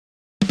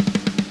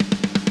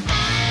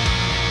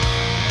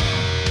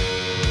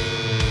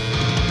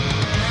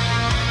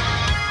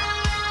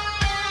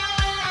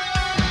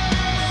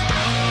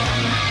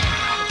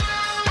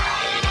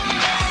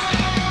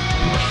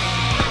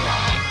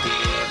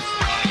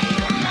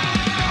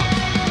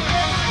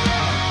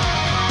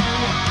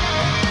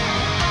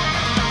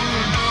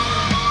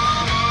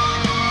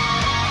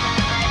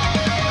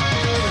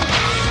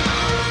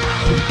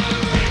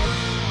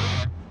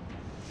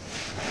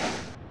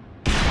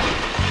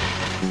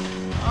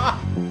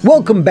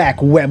Welcome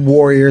back, Web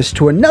Warriors,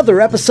 to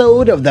another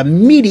episode of the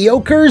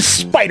Mediocre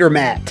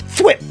Spider-Mat.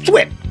 Thwip,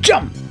 thwip,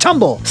 jump,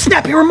 tumble,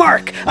 snappy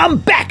remark, I'm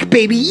back,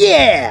 baby,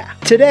 yeah!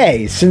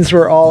 Today, since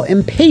we're all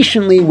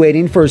impatiently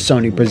waiting for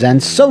Sony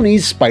Presents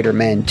Sony's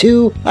Spider-Man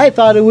 2, I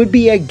thought it would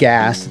be a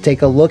gas to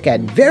take a look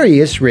at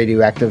various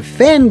radioactive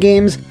fan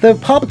games that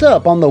have popped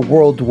up on the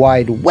World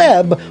Wide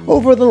Web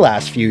over the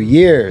last few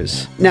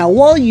years. Now,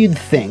 while you'd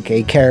think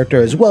a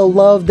character as well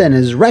loved and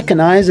as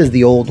recognized as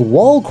the old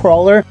wall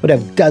crawler would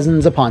have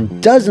dozens upon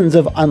dozens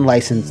of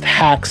unlicensed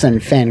hacks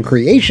and fan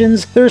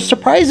creations, there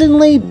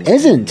surprisingly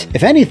isn't.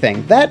 If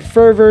anything, that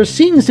fervor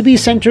seems to be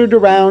centered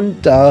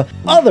around,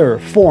 other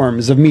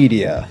forms of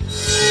media.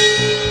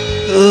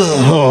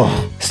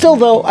 Ugh. Still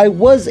though, I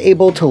was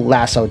able to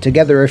lasso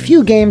together a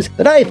few games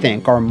that I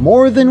think are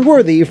more than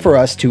worthy for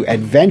us to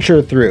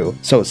adventure through.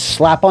 So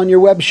slap on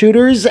your web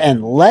shooters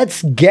and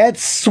let's get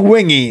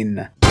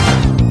swinging!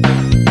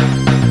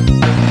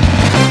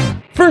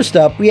 First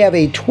up, we have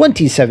a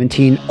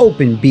 2017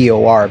 open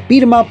BOR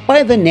beat-em-up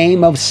by the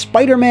name of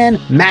Spider-Man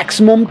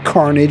Maximum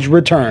Carnage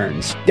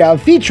Returns,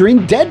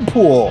 featuring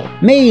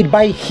Deadpool. Made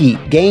by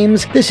Heat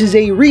Games, this is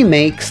a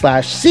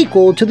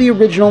remake/sequel to the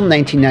original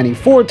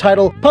 1994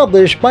 title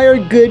published by our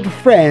good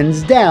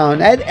friends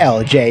down at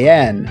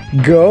LJN.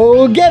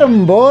 Go get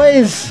 'em,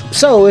 boys!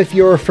 So if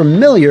you're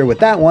familiar with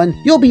that one,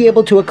 you'll be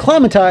able to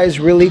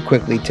acclimatize really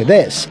quickly to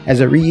this, as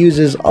it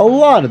reuses a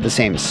lot of the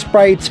same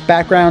sprites,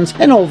 backgrounds,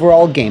 and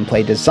overall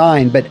gameplay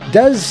design, but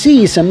does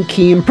see some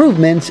key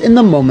improvements in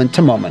the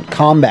moment-to-moment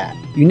combat.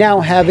 You now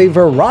have a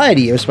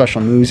variety of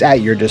special moves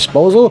at your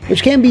disposal,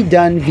 which can be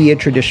done via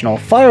traditional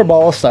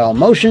fireball-style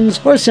motions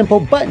or simple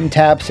button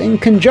taps in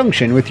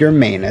conjunction with your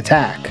main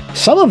attack.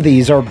 Some of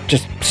these are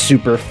just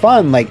super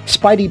fun, like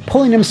Spidey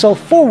pulling himself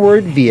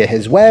forward via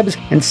his webs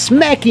and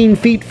smacking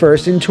feet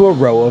first into a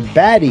row of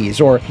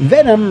baddies, or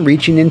Venom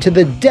reaching into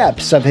the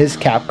depths of his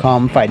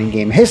Capcom fighting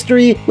game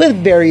history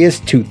with various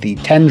toothy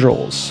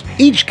tendrils.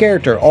 Each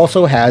character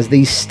also has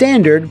the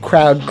standard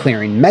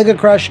crowd-clearing Mega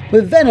Crush,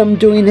 with Venom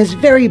doing his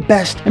very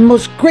best and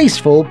most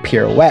graceful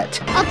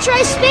pirouette. I'll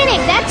try spinning,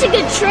 that's a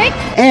good trick!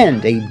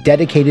 And a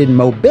dedicated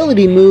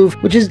mobility move,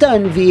 which is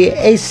done via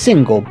a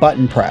single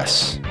button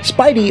press.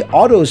 Spidey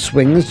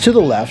auto-swings to the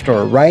left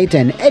or right,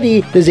 and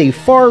Eddie does a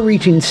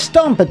far-reaching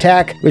stomp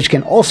attack, which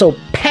can also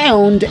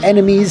pound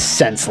enemies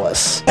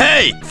senseless.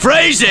 Hey,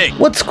 phrasing!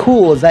 What's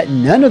cool is that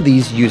none of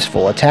these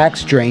useful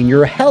attacks drain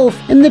your health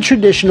in the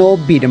traditional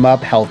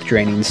beat-em-up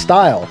health-draining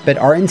style, but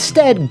are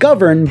instead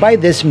governed by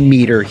this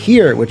meter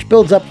here, which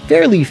builds up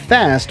fairly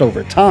fast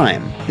over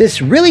time.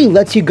 This really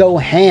lets you go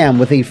ham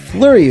with a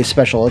flurry of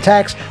special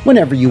attacks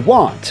whenever you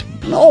want.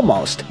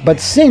 Almost. But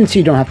since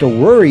you don't have to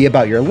worry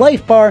about your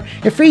life bar,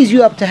 it frees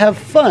you up to have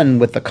fun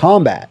with the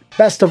combat.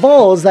 Best of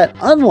all is that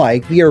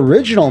unlike the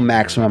original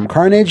Maximum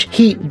Carnage,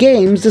 Heat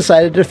Games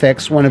decided to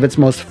fix one of its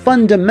most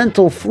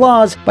fundamental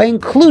flaws by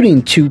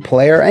including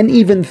 2-player and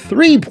even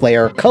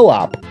 3-player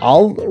co-op.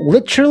 I'll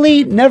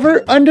literally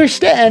never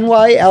understand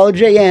why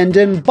LJN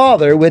didn't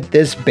bother with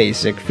this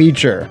basic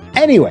feature.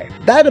 Anyway,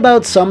 that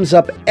about sums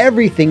up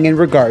everything in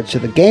regards to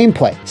the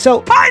gameplay.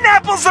 So,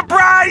 pineapple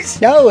surprise!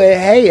 Oh,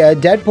 hey,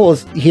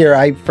 Deadpool's here,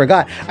 I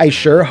forgot. I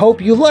sure hope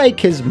you like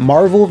his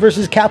Marvel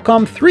vs.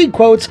 Capcom 3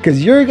 quotes,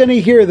 because you're gonna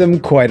hear them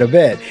quite a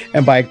bit.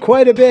 And by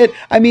quite a bit,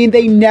 I mean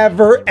they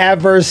never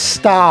ever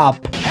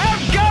stop.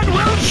 Have gun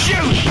will shoot!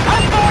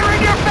 I'm more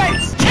in your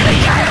face!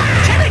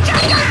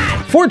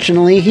 Chimichanga!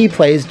 Fortunately, he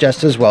plays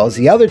just as well as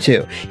the other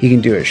two. He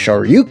can do a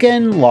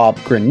Shoryuken,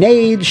 lob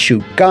grenades,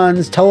 shoot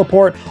guns,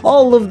 teleport,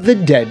 all of the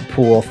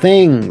Deadpool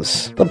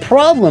things. The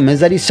problem is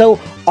that he's so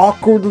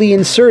awkwardly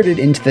inserted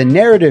into the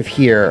narrative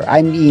here.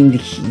 I mean,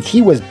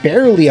 he was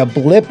barely a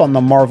blip on the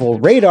Marvel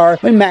radar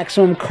when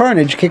Maximum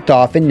Carnage kicked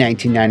off in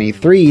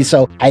 1993,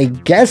 so I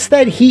guess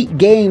that Heat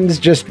Games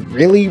just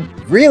really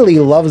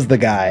loves the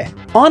guy.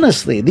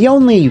 Honestly, the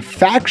only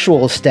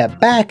factual step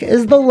back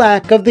is the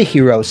lack of the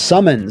hero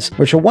summons,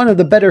 which are one of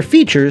the better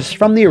features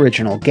from the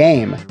original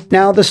game.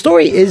 Now, the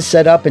story is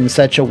set up in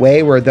such a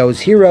way where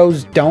those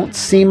heroes don't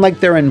seem like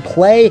they're in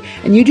play,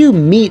 and you do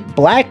meet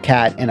Black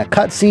Cat in a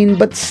cutscene,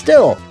 but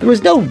still, there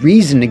was no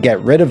reason to get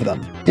rid of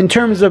them. In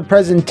terms of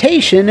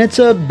presentation, it's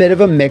a bit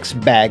of a mixed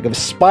bag of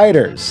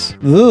spiders.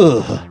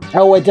 Ugh.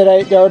 Oh wait, did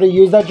I already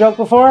use that joke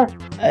before?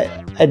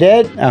 I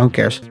did? Oh, who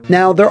cares?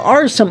 Now, there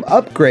are some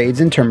upgrades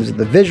in terms of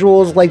the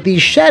visuals, like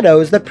these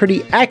shadows that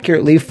pretty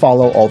accurately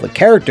follow all the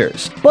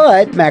characters.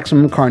 But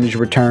Maximum Carnage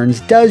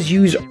Returns does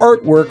use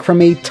artwork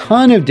from a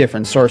ton of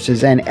different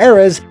sources and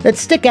eras that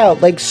stick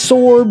out like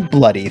sore,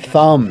 bloody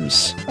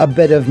thumbs. A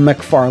bit of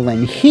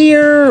McFarlane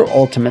here,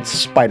 Ultimate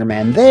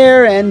Spider-Man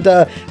there, and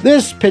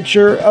this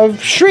picture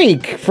of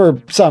Shriek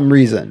for some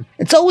reason.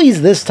 It's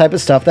always this type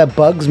of stuff that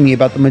bugs me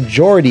about the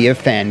majority of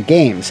fan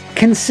games.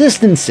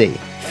 Consistency.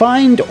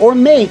 Find or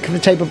make the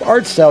type of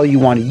art style you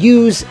want to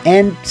use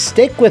and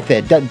stick with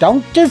it.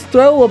 Don't just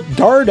throw a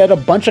dart at a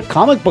bunch of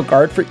comic book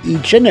art for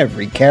each and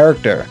every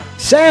character.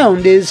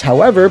 Sound is,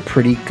 however,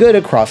 pretty good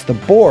across the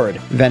board.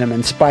 Venom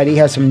and Spidey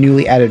have some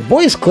newly added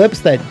voice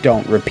clips that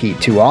don't repeat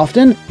too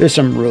often. There's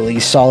some really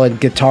solid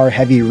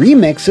guitar-heavy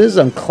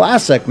remixes of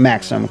classic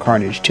Maximum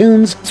Carnage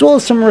tunes, as well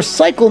as some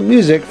recycled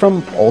music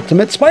from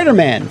Ultimate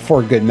Spider-Man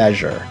for good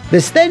measure.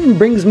 This then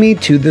brings me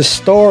to the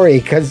story,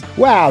 cause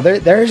wow,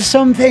 there's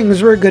some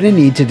things we're gonna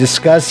need to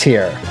discuss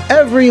here.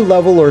 Every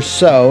level or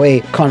so, a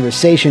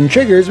conversation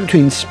triggers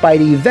between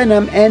Spidey,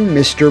 Venom, and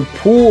Mr.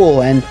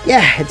 Poole, and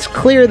yeah, it's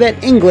clear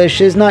that English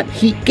is not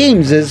Heat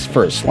Games'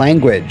 first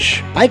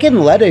language. I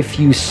can let a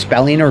few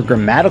spelling or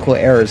grammatical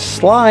errors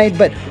slide,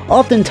 but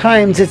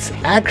oftentimes it's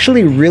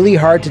actually really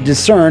hard to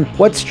discern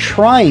what's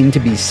trying to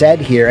be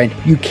said here, and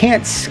you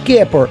can't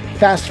skip or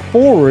fast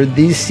forward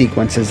these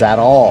sequences at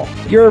all.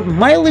 Your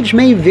mileage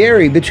may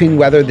vary between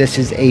whether this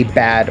is a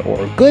bad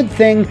or good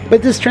thing,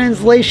 but this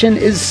translation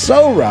is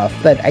so rough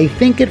that I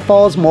think it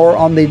falls more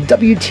on the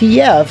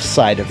WTF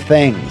side of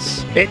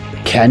things. It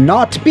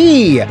cannot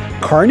be!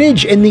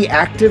 Carnage in the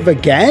active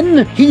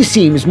again? He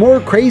seems more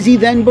crazy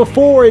than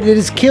before. It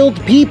has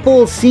killed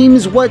people.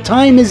 Seems what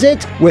time is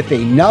it? With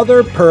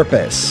another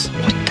purpose.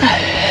 What the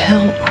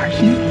hell are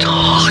you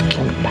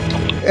talking about?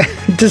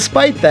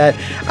 Despite that,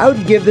 I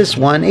would give this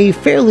one a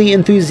fairly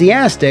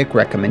enthusiastic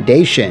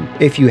recommendation.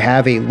 If you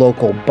have a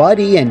local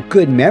buddy and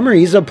good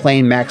memories of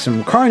playing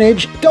Maximum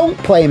Carnage, don't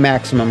play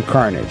Maximum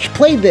Carnage.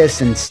 Play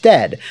this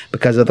instead,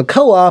 because of the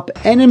co-op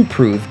and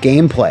improved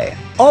gameplay.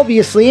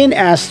 Obviously, an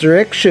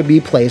asterisk should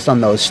be placed on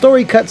those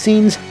story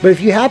cutscenes, but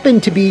if you happen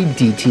to be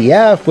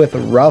DTF with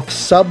rough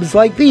subs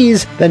like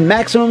these, then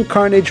Maximum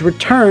Carnage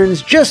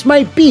Returns just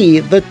might be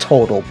the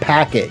total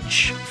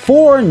package.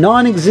 4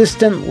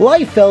 non-existent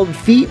Liefeld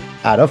feet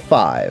out of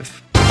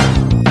 5.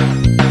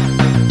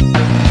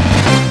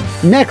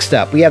 Next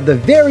up, we have the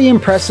very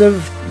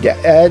impressive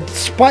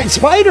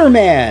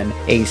Spider-Man,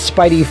 a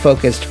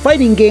Spidey-focused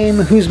fighting game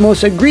whose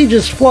most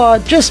egregious flaw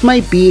just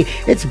might be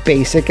its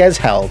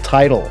basic-as-hell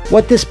title.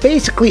 What this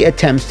basically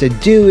attempts to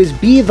do is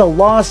be the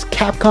lost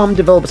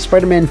Capcom-developed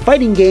Spider-Man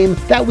fighting game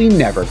that we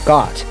never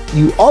got.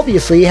 You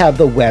obviously have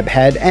the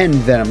Webhead and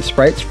Venom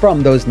sprites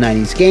from those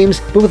 90s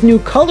games, but with new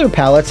color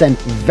palettes and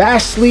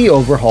vastly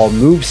overhauled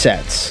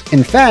movesets.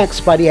 In fact,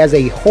 Spidey has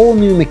a whole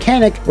new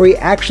mechanic where he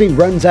actually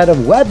runs out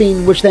of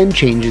webbing, which then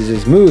changes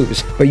his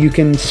moves, but you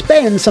can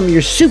spend some of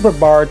your super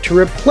bar to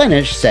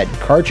replenish said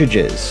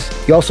cartridges.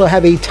 You also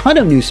have a ton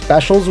of new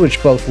specials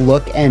which both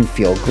look and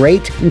feel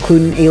great,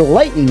 including a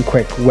lightning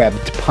quick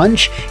webbed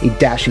punch, a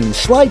dashing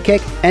slide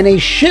kick, and a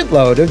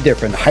shitload of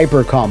different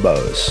hyper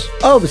combos.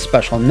 Of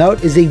special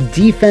note is a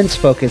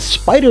defense-focused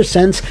spider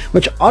sense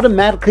which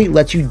automatically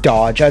lets you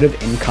dodge out of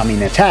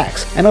incoming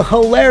attacks, and a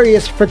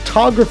hilarious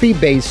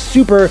photography-based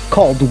super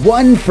called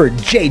One for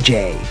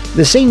JJ.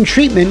 The same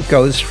treatment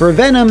goes for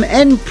Venom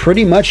and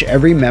pretty much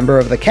every member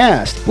of the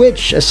cast,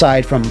 which,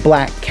 aside from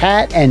Black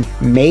Cat and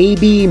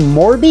maybe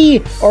Morby,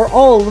 are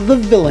all of the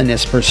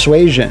villainous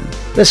persuasion.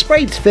 The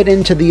sprites fit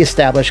into the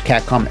established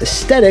Capcom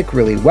aesthetic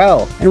really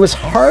well, and it was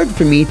hard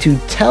for me to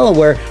tell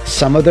where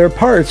some of their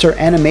parts or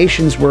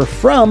animations were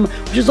from,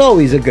 which is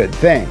always a good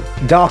thing.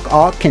 Doc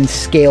Ock can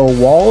scale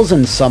walls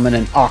and summon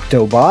an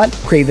Octobot,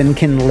 Kraven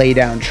can lay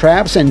down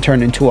traps and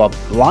turn into a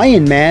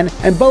Lion Man,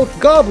 and both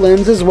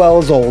goblins as well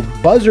as old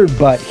Buzzard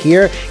Butt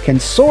here can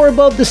soar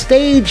above the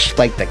stage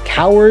like the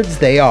cowards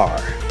they are.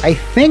 I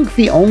think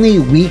the only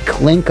weak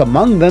link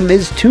among them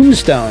is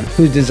Tombstone,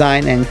 whose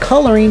design and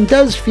coloring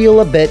does feel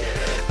a bit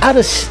out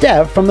of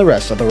step from the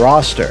rest of the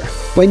roster.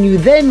 When you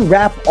then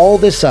wrap all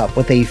this up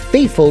with a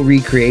faithful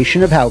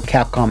recreation of how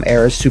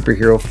Capcom-era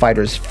superhero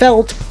fighters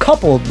felt,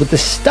 coupled with the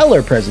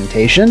stellar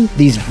presentation,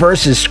 these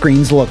versus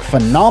screens look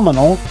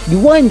phenomenal, you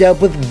wind up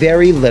with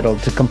very little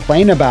to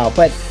complain about,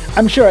 but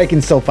I'm sure I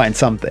can still find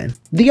something.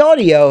 The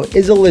audio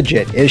is a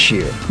legit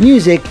issue.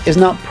 Music is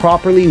not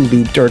properly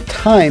looped or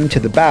timed to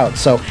the bout,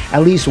 so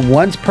at least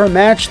once per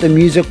match the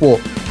music will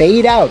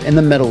fade out in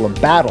the middle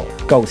of battle,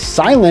 go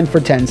silent for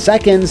 10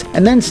 seconds,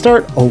 and then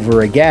start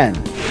over again.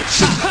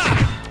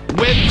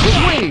 With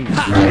Queen!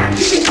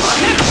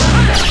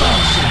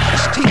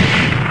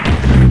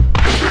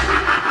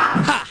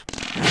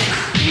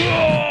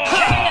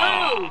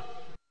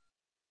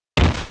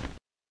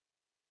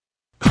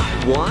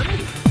 One?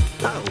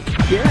 Oh,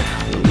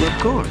 yeah,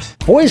 of course.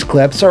 Voice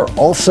clips are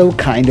also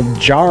kind of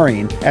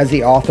jarring, as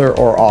the author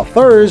or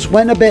authors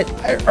went a bit,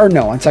 or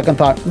no, on second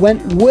thought,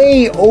 went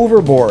way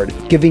overboard,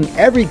 giving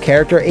every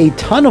character a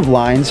ton of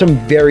lines from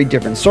very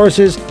different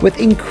sources with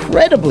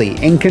incredibly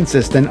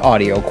inconsistent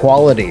audio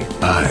quality.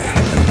 I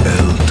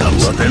am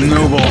what the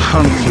noble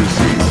hunt.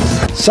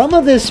 Some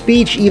of this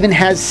speech even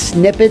has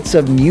snippets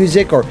of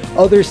music or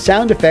other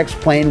sound effects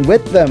playing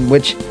with them,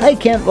 which, I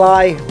can't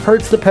lie,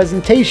 hurts the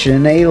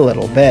presentation a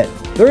little bit.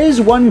 There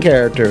is one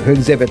character who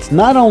exhibits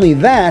not only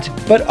that,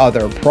 but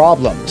other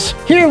problems.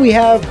 Here we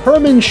have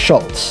Herman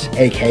Schultz,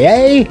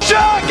 aka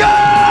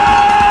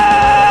Shotgun!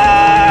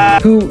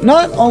 Who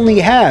not only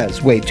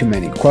has way too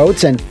many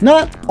quotes, and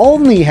not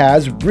only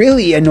has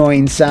really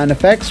annoying sound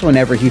effects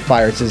whenever he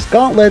fires his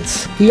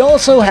gauntlets, he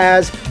also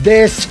has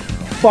this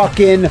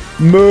fucking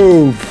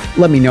move.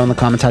 Let me know in the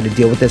comments how to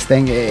deal with this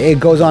thing. It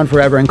goes on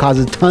forever and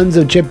causes tons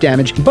of chip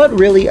damage. But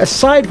really,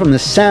 aside from the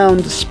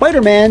sound,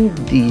 Spider-Man,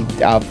 the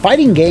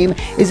fighting game,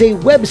 is a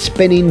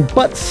web-spinning,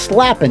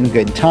 butt-slapping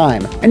good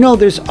time. I know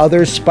there's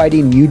other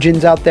Spidey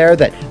Mugens out there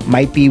that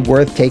might be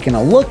worth taking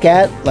a look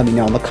at. Let me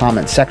know in the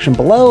comments section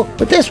below,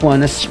 but this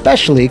one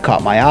especially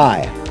caught my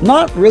eye.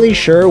 Not really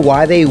sure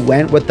why they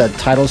went with the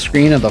title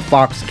screen of the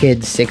Fox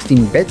Kids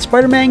 16-bit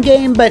Spider-Man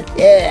game, but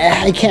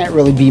I can't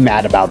really be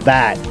mad about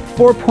that.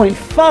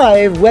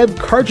 4.5 web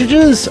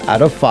cartridges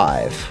out of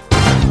 5.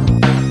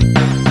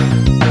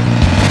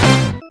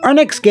 Our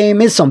next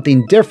game is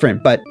something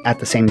different, but at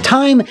the same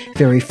time,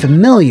 very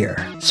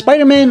familiar.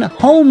 Spider-Man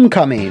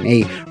Homecoming,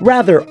 a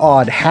rather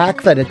odd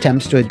hack that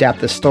attempts to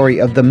adapt the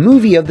story of the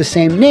movie of the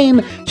same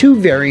name to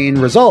varying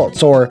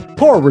results, or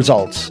poor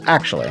results,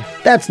 actually.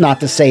 That's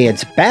not to say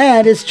it's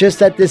bad, it's just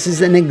that this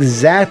is an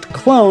exact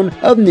clone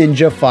of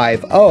Ninja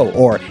 5.0,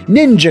 or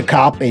Ninja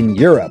Cop in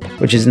Europe,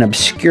 which is an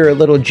obscure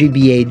little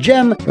GBA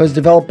gem that was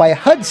developed by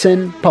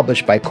Hudson,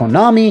 published by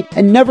Konami,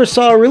 and never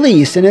saw a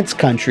release in its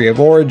country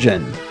of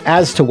origin.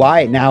 As to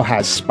why it now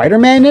has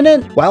Spider-Man in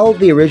it, well,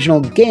 the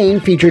original game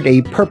featured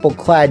a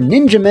purple-clad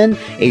ninjaman,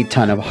 a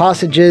ton of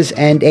hostages,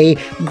 and a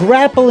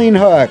grappling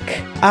hook.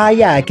 Ah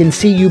yeah, I can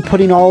see you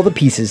putting all the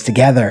pieces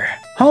together.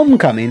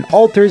 Homecoming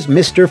alters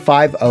Mr.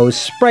 5.0's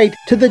sprite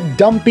to the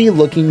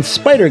dumpy-looking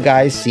spider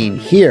guy seen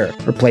here,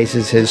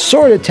 replaces his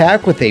sword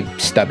attack with a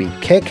stubby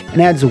kick,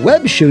 and adds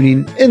web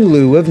shooting in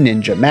lieu of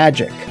ninja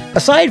magic.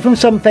 Aside from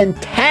some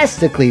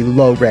fantastically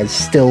low-res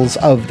stills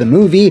of the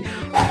movie,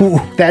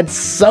 that's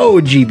so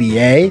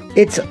GBA,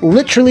 it's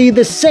literally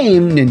the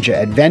same ninja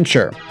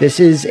adventure. This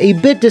is a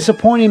bit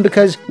disappointing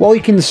because while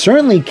you can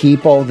certainly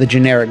keep all the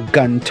generic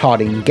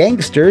gun-toting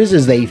gangsters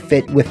as they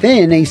fit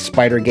within a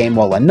Spider game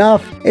well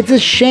enough, it's a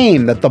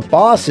shame that the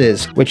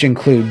bosses, which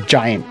include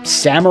giant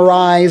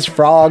samurais,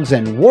 frogs,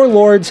 and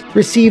warlords,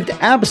 received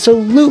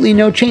absolutely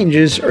no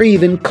changes or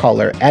even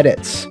color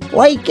edits.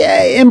 Like,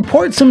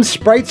 import some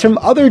sprites from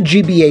other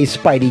GBA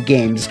Spidey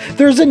games.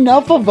 There's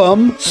enough of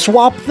them.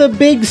 Swap the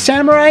big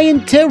samurai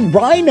into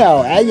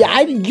Rhino.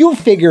 You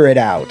figure it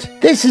out.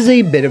 This is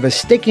a bit of a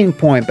sticking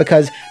point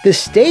because the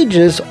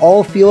stages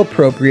all feel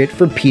appropriate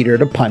for Peter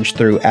to punch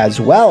through as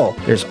well.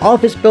 There's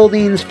office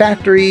buildings,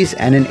 factories,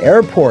 and an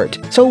airport.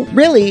 So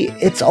really,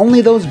 it's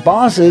only those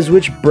bosses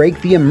which break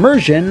the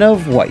immersion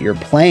of what you're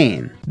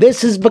playing.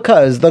 This is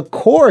because the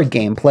core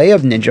gameplay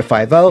of Ninja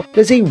 5.0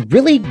 does a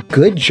really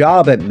good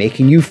job at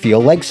making you feel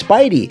like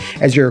Spidey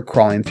as you're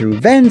crawling through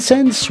vents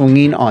and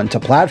swinging onto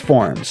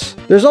platforms.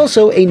 There's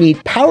also a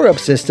neat power-up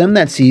system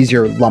that sees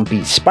your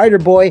lumpy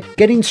Spider-Boy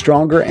getting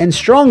stronger and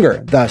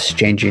stronger, thus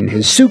changing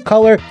his suit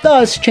color,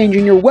 thus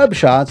changing your web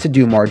shots to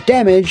do more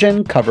damage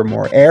and cover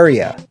more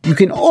area. You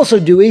can also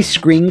do a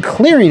screen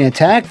clearing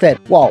attack that,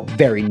 while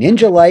very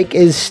ninja-like,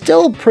 is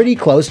still pretty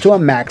close to a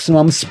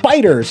maximum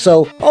spider,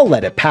 so I'll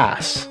let it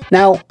pass.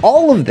 Now,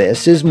 all of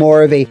this is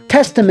more of a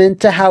testament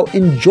to how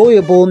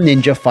enjoyable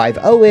Ninja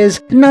 5.0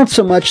 is, not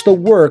so much the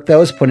work that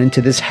was put into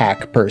this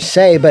hack per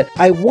se, but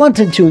I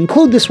wanted to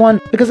include this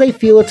one because I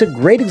feel it's a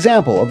great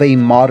example of a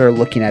modder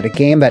looking at a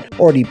game that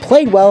already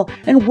played well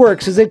and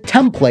works as a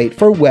template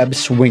for web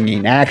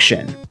swinging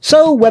action.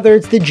 So whether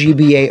it's the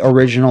GBA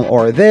original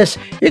or this,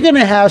 you're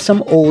gonna have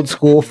some old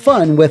school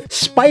fun with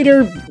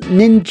Spider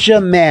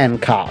Ninja Man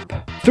Cop.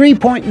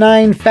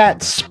 3.9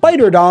 fat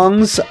spider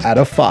dongs out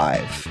of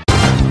 5.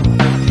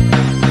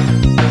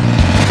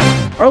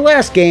 Our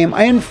last game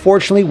I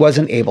unfortunately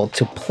wasn't able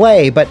to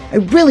play, but I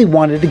really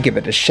wanted to give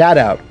it a shout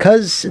out,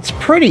 cause it's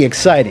pretty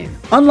exciting.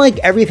 Unlike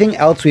everything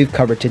else we've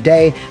covered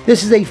today,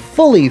 this is a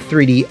fully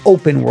 3D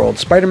open world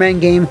Spider-Man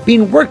game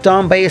being worked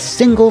on by a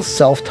single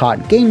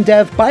self-taught game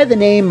dev by the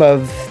name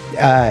of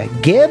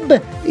Gib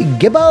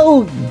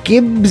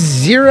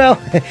Zero?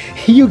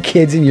 You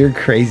kids and your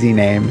crazy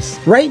names.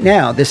 Right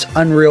now, this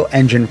Unreal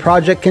Engine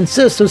project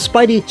consists of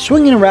Spidey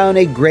swinging around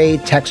a gray,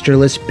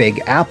 textureless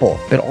Big Apple,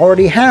 but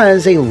already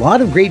has a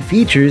lot of great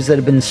features that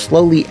have been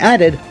slowly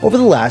added over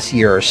the last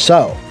year or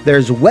so.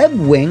 There's web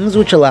wings,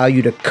 which allow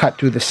you to cut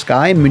through the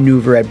sky and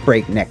maneuver at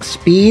breakneck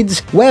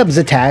speeds. Webs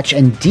attach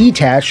and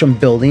detach from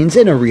buildings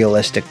in a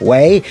realistic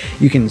way.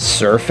 You can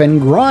surf and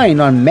grind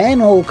on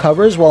manhole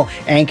covers while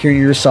anchoring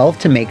yourself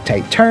to make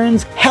tight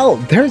turns. Hell,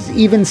 there's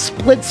even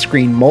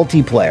split-screen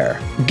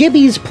multiplayer.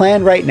 Gibby's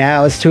plan right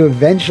now is to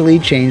eventually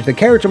change the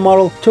character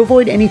model to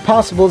avoid any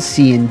possible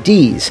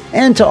C&Ds,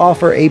 and to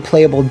offer a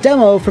playable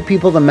demo for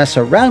people to mess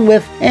around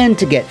with and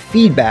to get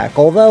feedback,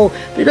 although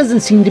there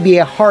doesn't seem to be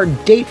a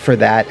hard date for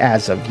that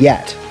as of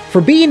yet. For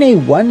being a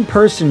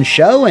one-person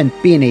show and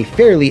being a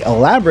fairly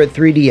elaborate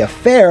 3D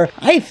affair,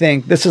 I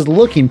think this is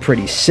looking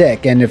pretty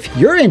sick, and if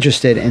you're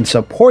interested in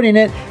supporting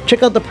it,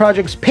 check out the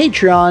project's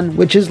Patreon,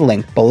 which is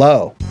linked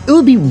below. It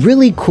would be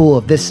really cool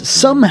if this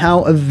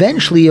somehow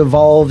eventually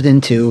evolved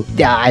into,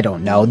 I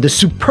don't know, the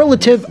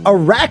superlative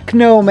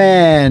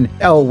Arachnoman.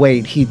 Oh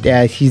wait, he's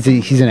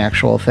an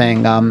actual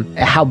thing.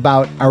 How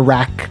about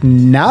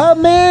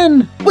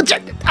Arachnaman? What's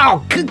that?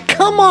 Oh,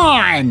 come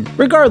on!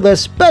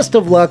 Regardless, best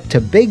of luck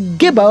to Big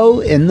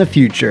Gibbo in the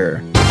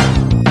future.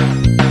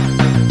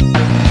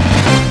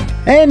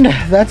 And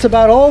that's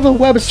about all the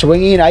web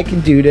swinging I can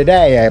do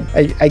today.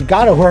 I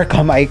gotta work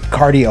on my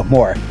cardio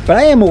more. But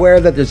I am aware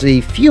that there's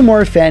a few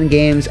more fan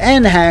games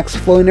and hacks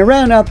floating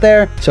around out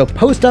there, so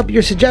post up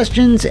your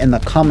suggestions in the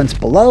comments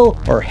below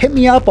or hit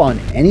me up on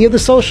any of the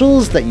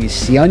socials that you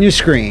see on your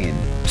screen.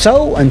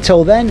 So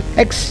until then,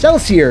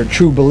 Excelsior,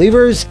 true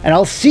believers, and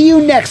I'll see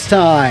you next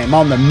time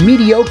on the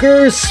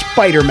Mediocre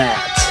Spider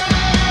Mat.